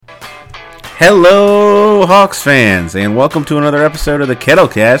Hello, Hawks fans, and welcome to another episode of the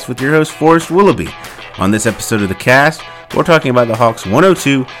Kettlecast with your host, Forrest Willoughby. On this episode of the cast, we're talking about the Hawks'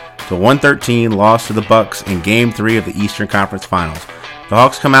 102-113 loss to the Bucks in Game 3 of the Eastern Conference Finals. The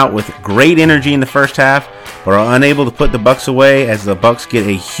Hawks come out with great energy in the first half, but are unable to put the Bucks away as the Bucks get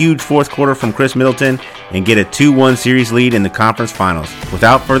a huge fourth quarter from Khris Middleton and get a 2-1 series lead in the conference finals.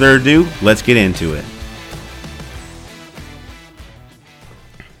 Without further ado, let's get into it.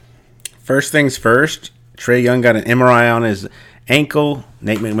 First things first, Trae Young got an MRI on his ankle.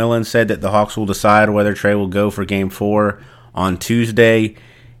 Nate McMillan said that the Hawks will decide whether Trae will go for Game 4 on Tuesday.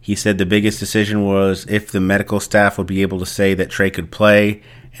 He said the biggest decision was if the medical staff would be able to say that Trae could play,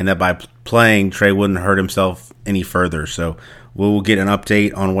 and that by playing, Trae wouldn't hurt himself any further. So we'll get an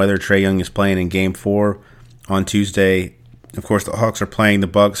update on whether Trae Young is playing in Game 4 on Tuesday. Of course, the Hawks are playing the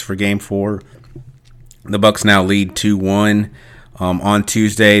Bucks for Game 4. The Bucks now lead 2-1. On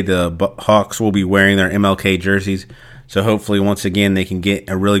Tuesday, the Hawks will be wearing their MLK jerseys, so hopefully once again they can get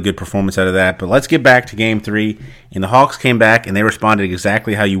a really good performance out of that. But let's get back to Game 3, and the Hawks came back and they responded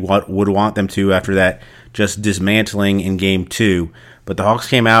exactly how you would want them to after that just dismantling in Game 2. But the Hawks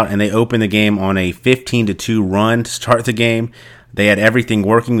came out and they opened the game on a 15-2 run to start the game. They had everything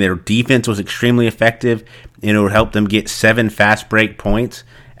working. Their defense was extremely effective, and it would help them get 7 fast break points.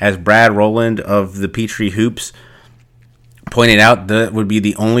 As Brad Rowland of the Petrie Hoops pointed out, that would be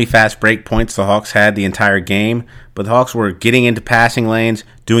the only fast break points the Hawks had the entire game. But the Hawks were getting into passing lanes,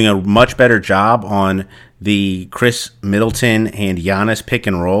 doing a much better job on the Khris Middleton and Giannis pick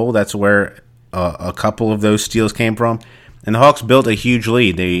and roll. That's where a couple of those steals came from. And the Hawks built a huge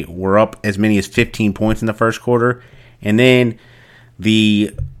lead. They were up as many as 15 points in the first quarter. And then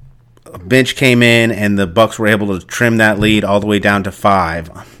the bench came in and the Bucks were able to trim that lead all the way down to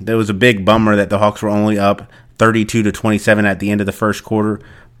 5. There was a big bummer that the Hawks were only up 32-27 at the end of the first quarter.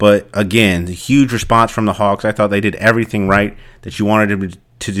 But again, the huge response from the Hawks. I thought they did everything right that you wanted them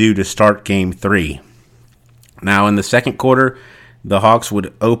to do to start Game 3. Now in the second quarter, the Hawks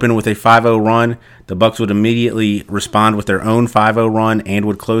would open with a 5-0 run. The Bucks would immediately respond with their own 5-0 run and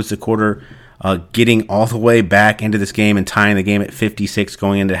would close the quarter, getting all the way back into this game and tying the game at 56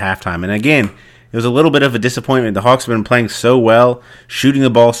 going into halftime. And again, it was a little bit of a disappointment. The Hawks have been playing so well, shooting the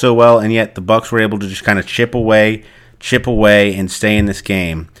ball so well, and yet the Bucks were able to just kind of chip away, and stay in this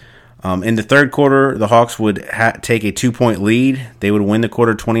game. In the third quarter, the Hawks would take a 2-point lead. They would win the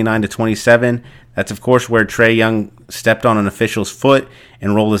quarter 29-27. That's, of course, where Trae Young stepped on an official's foot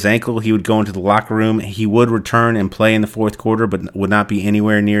and rolled his ankle. He would go into the locker room. He would return and play in the fourth quarter, but would not be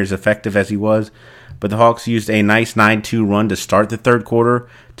anywhere near as effective as he was. But the Hawks used a nice 9-2 run to start the third quarter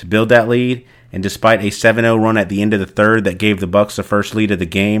to build that lead. And despite a 7-0 run at the end of the third that gave the Bucks the first lead of the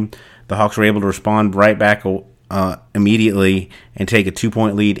game, the Hawks were able to respond right back immediately and take a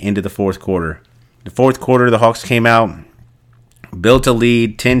 2-point lead into the fourth quarter. The fourth quarter, the Hawks came out, built a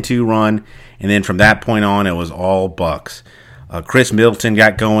lead, 10-2 run, and then from that point on, it was all Bucks. Khris Middleton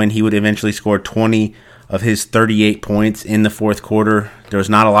got going. He would eventually score 20 of his 38 points in the fourth quarter. There was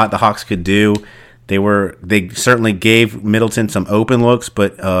not a lot the Hawks could do. They certainly gave Middleton some open looks,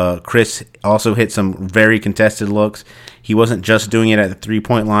 but Khris also hit some very contested looks. He wasn't just doing it at the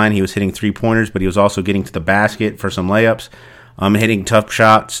three-point line. He was hitting three-pointers, but he was also getting to the basket for some layups, hitting tough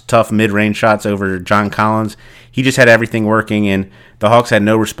shots, tough mid-range shots over John Collins. He just had everything working, and the Hawks had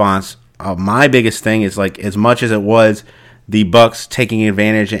no response. My biggest thing is, like, as much as it was the Bucks taking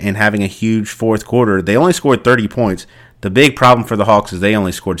advantage and having a huge fourth quarter, they only scored 30 points. The big problem for the Hawks is they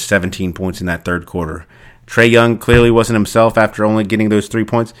only scored 17 points in that third quarter. Trae Young clearly wasn't himself after only getting those 3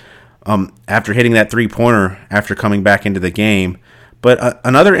 points, after hitting that three-pointer after coming back into the game. But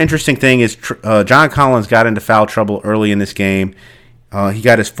another interesting thing is John Collins got into foul trouble early in this game. He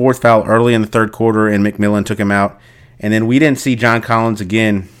got his fourth foul early in the third quarter, and McMillan took him out. And then we didn't see John Collins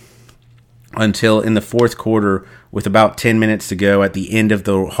again until in the fourth quarter with about 10 minutes to go at the end of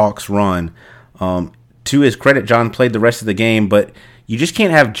the Hawks' run. To his credit, John played the rest of the game, but you just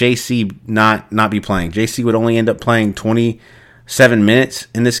can't have JC not be playing. JC would only end up playing 27 minutes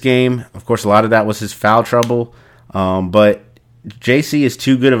in this game. Of course, a lot of that was his foul trouble, but JC is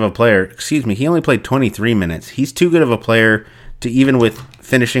too good of a player. He only played 23 minutes. He's too good of a player to, even with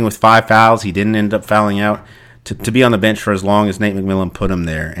finishing with 5 fouls, he didn't end up fouling out, to be on the bench for as long as Nate McMillan put him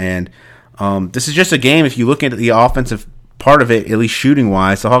there. And this is just a game, if you look at the offensive part of it, at least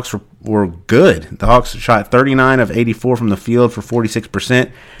shooting-wise, the Hawks were good. The Hawks shot 39 of 84 from the field for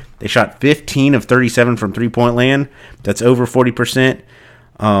 46%. They shot 15 of 37 from three-point land. That's over 40%.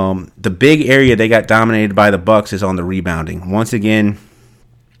 The big area they got dominated by the Bucks is on the rebounding. Once again,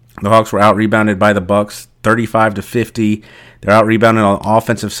 the Hawks were out-rebounded by the Bucks 35-50. They're out rebounding on the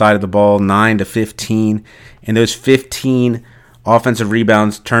offensive side of the ball, 9-15. And those 15 offensive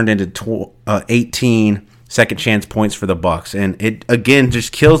rebounds turned into 18 second chance points for the Bucks. And it, again,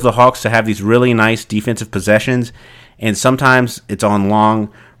 just kills the Hawks to have these really nice defensive possessions. And sometimes it's on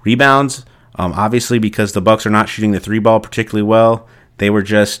long rebounds, obviously because the Bucks are not shooting the three ball particularly well. They were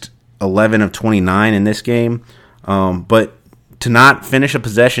just 11 of 29 in this game. But to not finish a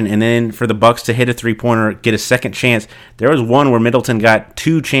possession and then for the Bucks to hit a three-pointer, get a second chance. There was one where Middleton got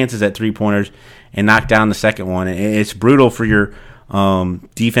 2 chances at three-pointers and knocked down the second one. It's brutal for your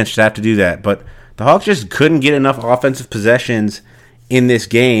defense to have to do that. But the Hawks just couldn't get enough offensive possessions in this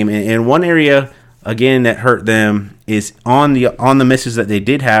game. And one area, again, that hurt them is on the misses that they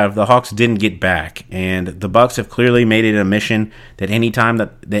did have, the Hawks didn't get back. And the Bucks have clearly made it a mission that any time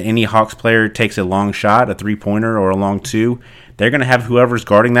that any Hawks player takes a long shot, a three-pointer or a long two, they're going to have whoever's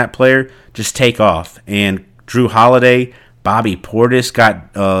guarding that player just take off. And Drew Holiday, Bobby Portis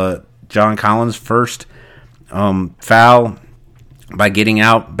got John Collins' first foul by getting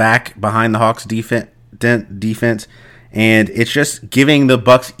out back behind the Hawks defense. And it's just giving the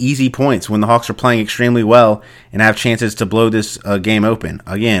Bucks easy points when the Hawks are playing extremely well and have chances to blow this game open.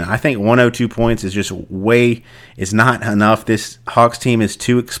 Again, I think 102 points is just is not enough. This Hawks team is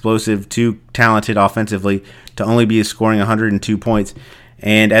too explosive, too talented offensively to only be scoring 102 points.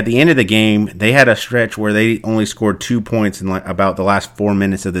 And at the end of the game, they had a stretch where they only scored 2 points in about the last 4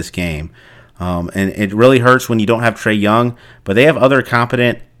 minutes of this game. And it really hurts when you don't have Trae Young, but they have other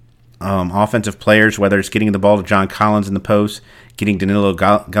competent offensive players, whether it's getting the ball to John Collins in the post, getting Danilo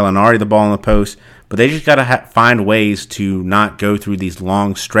Gallinari the ball in the post, but they just got to find ways to not go through these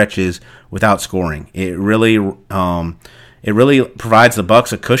long stretches without scoring. It really provides the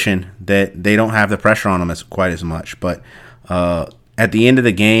Bucks a cushion that they don't have the pressure on them quite as much. But at the end of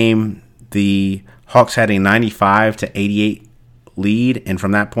the game, the Hawks had a 95-88 lead, and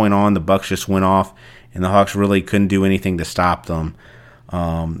from that point on, the Bucks just went off, and the Hawks really couldn't do anything to stop them.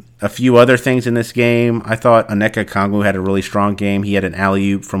 A few other things in this game, I thought Onyeka Okongwu had a really strong game. He had an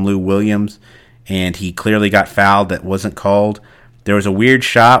alley-oop from Lou Williams, and he clearly got fouled that wasn't called. There was a weird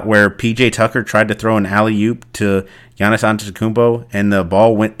shot where P.J. Tucker tried to throw an alley-oop to Giannis Antetokounmpo, and the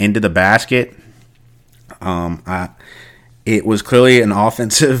ball went into the basket. It was clearly an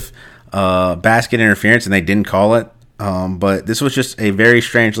offensive basket interference, and they didn't call it. But this was just a very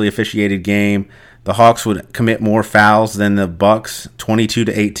strangely officiated game. The Hawks would commit more fouls than the Bucks,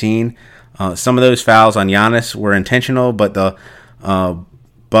 22-18. Some of those fouls on Giannis were intentional, but the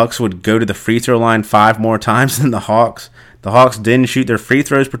Bucks would go to the free throw line 5 more times than the Hawks. The Hawks didn't shoot their free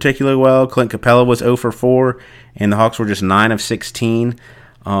throws particularly well. Clint Capella was 0 for 4, and the Hawks were just 9 of 16.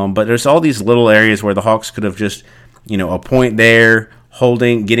 But there's all these little areas where the Hawks could have just, a point there,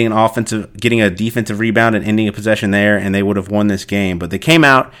 getting a defensive rebound and ending a possession there, and they would have won this game. But they came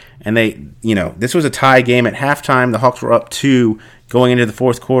out and this was a tie game at halftime. The Hawks were up 2 going into the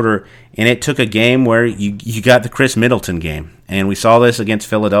fourth quarter, and it took a game where you got the Chris Middleton game. And we saw this against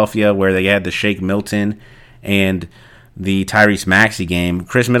Philadelphia where they had the Shake Milton and the Tyrese Maxey game.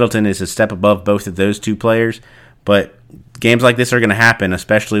 Chris Middleton is a step above both of those two players, but games like this are going to happen,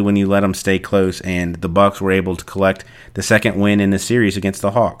 especially when you let them stay close, and the Bucks were able to collect the second win in the series against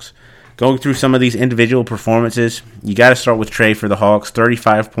the Hawks. Going through some of these individual performances, you got to start with Trae for the Hawks.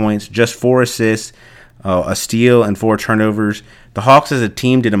 35 points, just 4 assists, a steal, and 4 turnovers. The Hawks as a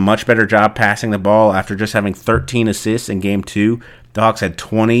team did a much better job passing the ball after just having 13 assists in Game 2. The Hawks had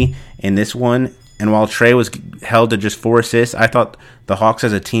 20 in this one, and while Trae was held to just 4 assists, I thought the Hawks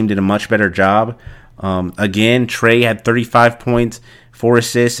as a team did a much better job. Again, Trae had 35 points, 4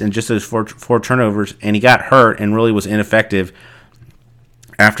 assists, and just those four turnovers, and he got hurt and really was ineffective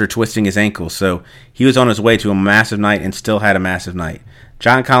after twisting his ankle. So he was on his way to a massive night and still had a massive night.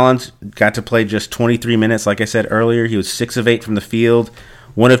 John Collins got to play just 23 minutes, like I said earlier. He was 6 of 8 from the field,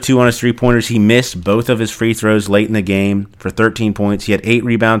 1 of 2 on his three-pointers. He missed both of his free throws late in the game for 13 points. He had 8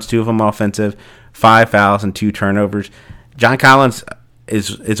 rebounds, 2 of them offensive, 5 fouls, and 2 turnovers. John Collins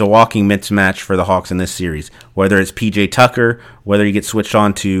is a walking mismatch for the Hawks in this series. Whether it's P.J. Tucker, whether he gets switched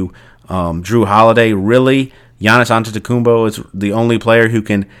on to Drew Holiday, really, Giannis Antetokounmpo is the only player who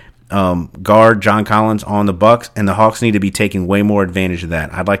can guard John Collins on the Bucks, and the Hawks need to be taking way more advantage of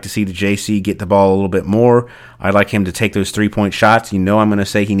that. I'd like to see the JC get the ball a little bit more. I'd like him to take those 3-point shots. I'm going to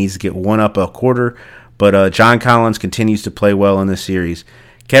say he needs to get 1 up a quarter, but John Collins continues to play well in this series.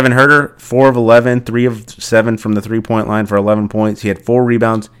 Kevin Huerter, 4 of 11, 3 of 7 from the 3-point line for 11 points. He had 4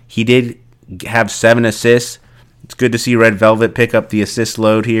 rebounds. He did have 7 assists. It's good to see Red Velvet pick up the assist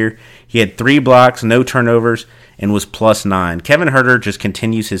load here. He had 3 blocks, no turnovers, and was +9. Kevin Huerter just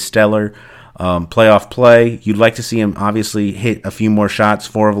continues his stellar playoff play. You'd like to see him obviously hit a few more shots.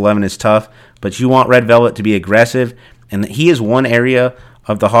 4 of 11 is tough, but you want Red Velvet to be aggressive, and he is one area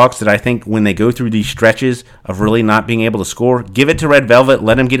of the Hawks that I think when they go through these stretches of really not being able to score, give it to Red Velvet,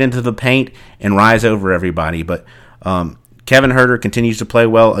 let him get into the paint and rise over everybody. But Kevin Huerter continues to play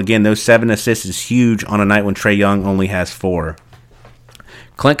well. Again, those 7 assists is huge on a night when Trae Young only has 4.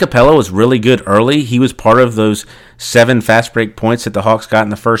 Clint Capella was really good early. He was part of those 7 fast break points that the Hawks got in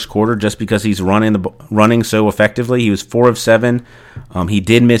the first quarter just because he's running so effectively. He was 4 of 7. He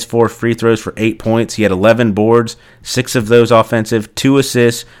did miss 4 free throws for 8 points. He had 11 boards, 6 of those offensive, 2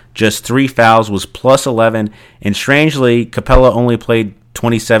 assists, just 3 fouls, was plus 11. And strangely, Capella only played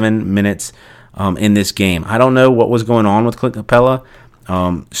 27 minutes in this game. I don't know what was going on with Clint Capella.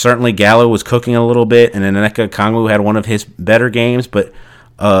 Certainly Gallo was cooking a little bit, and Onyeka Okongwu had one of his better games, but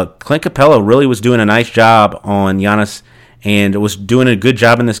Clint Capella really was doing a nice job on Giannis and was doing a good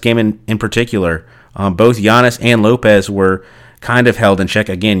job in this game in particular. Both Giannis and Lopez were kind of held in check.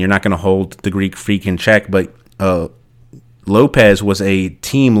 Again, you're not going to hold the Greek Freak in check, but Lopez was a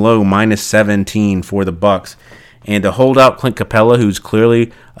team low minus 17 for the Bucks. And to hold out Clint Capella, who's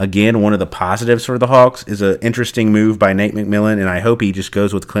clearly, again, one of the positives for the Hawks, is an interesting move by Nate McMillan, and I hope he just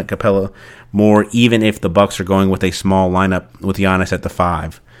goes with Clint Capella more, even if the Bucks are going with a small lineup with Giannis at the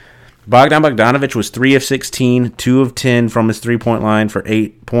 5. Bogdan Bogdanović was 3 of 16, 2 of 10 from his three-point line for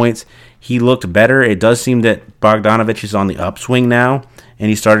 8 points. He looked better. It does seem that Bogdanović is on the upswing now, and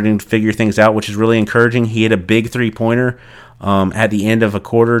he's starting to figure things out, which is really encouraging. He had a big three-pointer at the end of a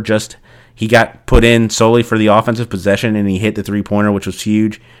quarter. He got put in solely for the offensive possession, and he hit the three-pointer, which was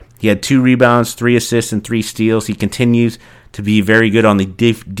huge. He had 2 rebounds, 3 assists, and 3 steals. He continues to be very good on the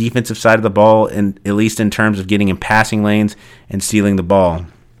defensive side of the ball, and at least in terms of getting in passing lanes and stealing the ball.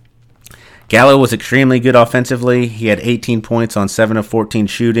 Gallo was extremely good offensively. He had 18 points on 7 of 14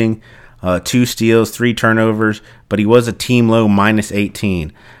 shooting, 2 steals, 3 turnovers, but he was a team low minus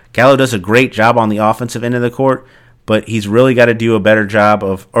 18. Gallo does a great job on the offensive end of the court, but he's really got to do a better job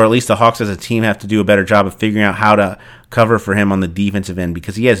of, or at least the Hawks as a team have to do a better job of figuring out how to cover for him on the defensive end,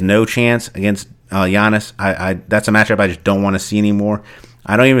 because he has no chance against Giannis. That's a matchup I just don't want to see anymore.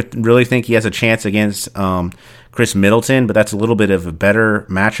 I don't even really think he has a chance against Chris Middleton, but that's a little bit of a better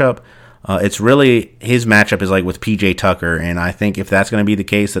matchup. It's really, his matchup is like with PJ Tucker, and I think if that's going to be the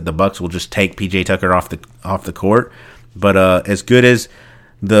case, that the Bucks will just take PJ Tucker off the court. But as good as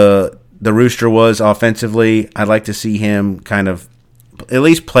the Rooster was offensively, I'd like to see him kind of at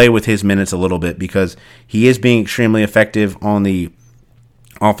least play with his minutes a little bit, because he is being extremely effective on the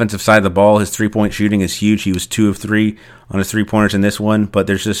offensive side of the ball. His three-point shooting is huge. He was 2 of 3 on his three-pointers in this one, but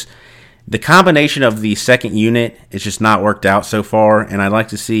there's just the combination of the second unit is just not worked out so far, and I'd like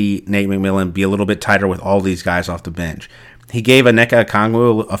to see Nate McMillan be a little bit tighter with all these guys off the bench. He gave Onyeka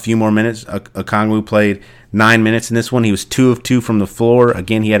Okongwu a few more minutes. Okongwu played 9 minutes in this one. He was 2 of 2 from the floor.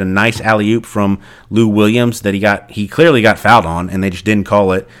 Again, he had a nice alley-oop from Lou Williams that he clearly got fouled on, and they just didn't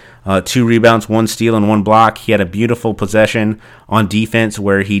call it. 2 rebounds, 1 steal, and 1 block. He had a beautiful possession on defense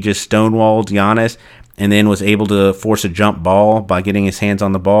where he just stonewalled Giannis and then was able to force a jump ball by getting his hands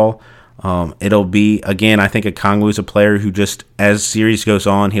on the ball. It'll be, again, I think Okongwu is a player who just, as series goes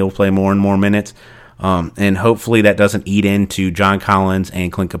on, he'll play more and more minutes. And hopefully that doesn't eat into John Collins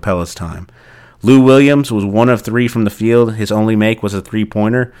and Clint Capella's time. Lou Williams was 1 of 3 from the field. His only make was a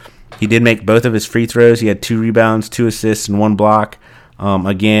three-pointer. He did make both of his free throws. He had 2 rebounds, 2 assists, and 1 block.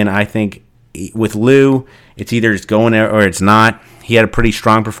 Again, I think with Lou, it's either it's going there or it's not. He had a pretty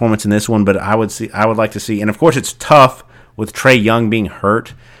strong performance in this one, but I would like to see, and of course it's tough with Trae Young being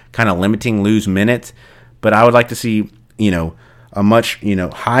hurt, kind of limiting Lou's minutes, but I would like to see, a much,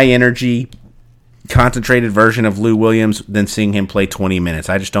 high energy, concentrated version of Lou Williams than seeing him play 20 minutes.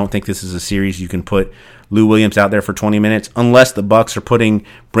 I just don't think this is a series you can put Lou Williams out there for 20 minutes unless the Bucks are putting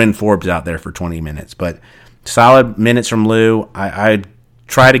Bryn Forbes out there for 20 minutes. But solid minutes from Lou. I'd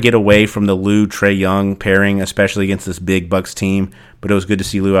try to get away from the Lou-Trae Young pairing, especially against this big Bucks team, but it was good to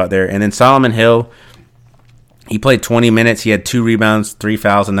see Lou out there. And then Solomon Hill, he played 20 minutes. He had 2 rebounds, 3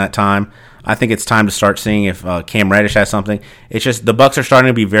 fouls in that time. I think it's time to start seeing if Cam Reddish has something. It's just the Bucks are starting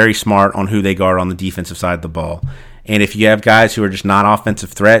to be very smart on who they guard on the defensive side of the ball. And if you have guys who are just not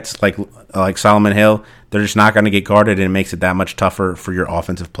offensive threats, like Solomon Hill, they're just not going to get guarded, and it makes it that much tougher for your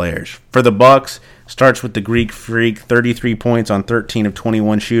offensive players. For the Bucks, starts with the Greek Freak, 33 points on 13 of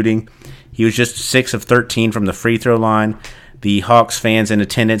 21 shooting. He was just 6 of 13 from the free throw line. The Hawks fans in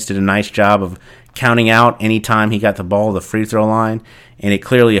attendance did a nice job of counting out any time he got the ball at the free throw line, and it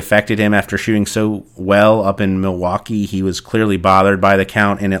clearly affected him after shooting so well up in Milwaukee. He was clearly bothered by the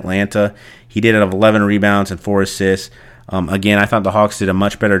count in Atlanta. He did have 11 rebounds and 4 assists. Again, I thought the Hawks did a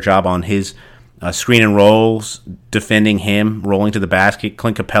much better job on his screen and rolls, defending him, rolling to the basket.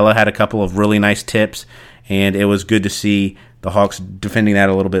 Clint Capella had a couple of really nice tips, and it was good to see the Hawks defending that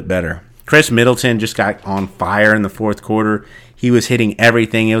a little bit better. Chris Middleton just got on fire in the fourth quarter. He was hitting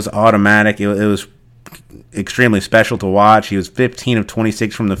everything. It was automatic. It was extremely special to watch. He was 15 of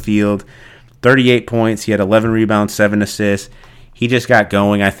 26 from the field, 38 points. He had 11 rebounds, 7 assists. He just got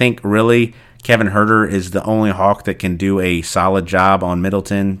going. I think really Kevin Huerter is the only Hawk that can do a solid job on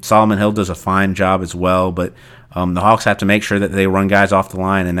Middleton. Solomon Hill does a fine job as well, but the Hawks have to make sure that they run guys off the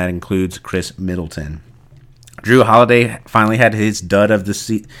line, and that includes Chris Middleton. Jrue Holiday finally had his dud of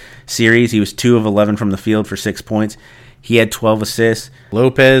the series. He was 2 of 11 from the field for 6 points. He had 12 assists.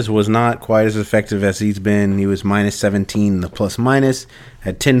 Lopez was not quite as effective as he's been. He was minus 17 in the plus-minus,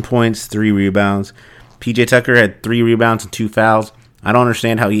 had 10 points, 3 rebounds. P.J. Tucker had 3 rebounds and 2 fouls. I don't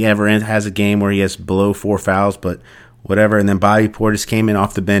understand how he ever has a game where he has below 4 fouls, but whatever. And then Bobby Portis came in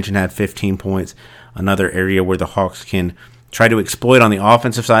off the bench and had 15 points, another area where the Hawks can try to exploit on the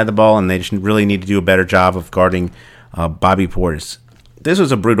offensive side of the ball, and they just really need to do a better job of guarding Bobby Portis. This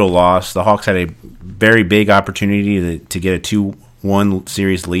was a brutal loss. The Hawks had a very big opportunity to get a 2-1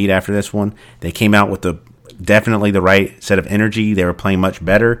 series lead after this one. They came out with definitely the right set of energy. They were playing much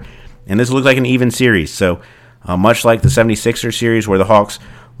better, and this looked like an even series. So much like the 76ers series where the Hawks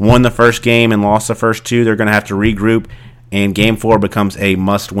won the first game and lost the first 2, they're going to have to regroup, and Game 4 becomes a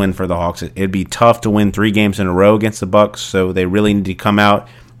must-win for the Hawks. It'd be tough to win 3 games in a row against the Bucks, so they really need to come out,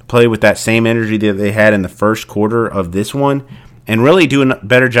 play with that same energy that they had in the first quarter of this one, and really do a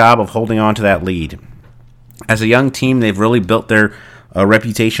better job of holding on to that lead. As a young team, they've really built their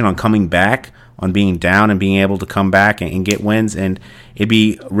reputation on coming back, on being down and being able to come back and get wins, and it'd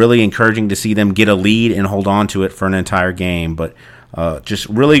be really encouraging to see them get a lead and hold on to it for an entire game. But just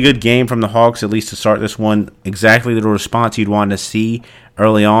really good game from the Hawks, at least to start this one. Exactly the response you'd want to see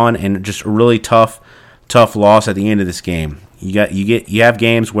early on, and just a really tough loss at the end of this game. You have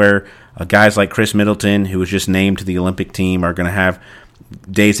games where guys like Chris Middleton, who was just named to the Olympic team, are going to have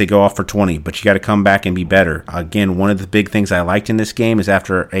days they go off for 20, but you got to come back and be better. Again, one of the big things I liked in this game is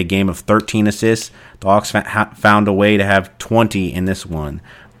after a game of 13 assists, the Hawks found a way to have 20 in this one.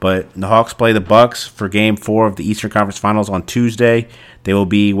 But the Hawks play the Bucks for Game 4 of the Eastern Conference Finals on Tuesday. They will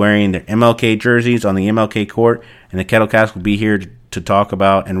be wearing their MLK jerseys on the MLK court, and the Kettlecast will be here to talk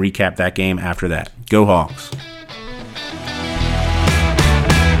about and recap that game after that. Go Hawks!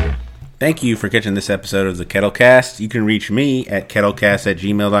 Thank you for catching this episode of the Kettlecast. You can reach me at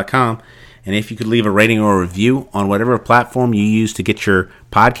kettlecast@gmail.com. And if you could leave a rating or a review on whatever platform you use to get your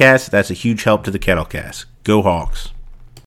podcast, that's a huge help to the Kettlecast. Go Hawks!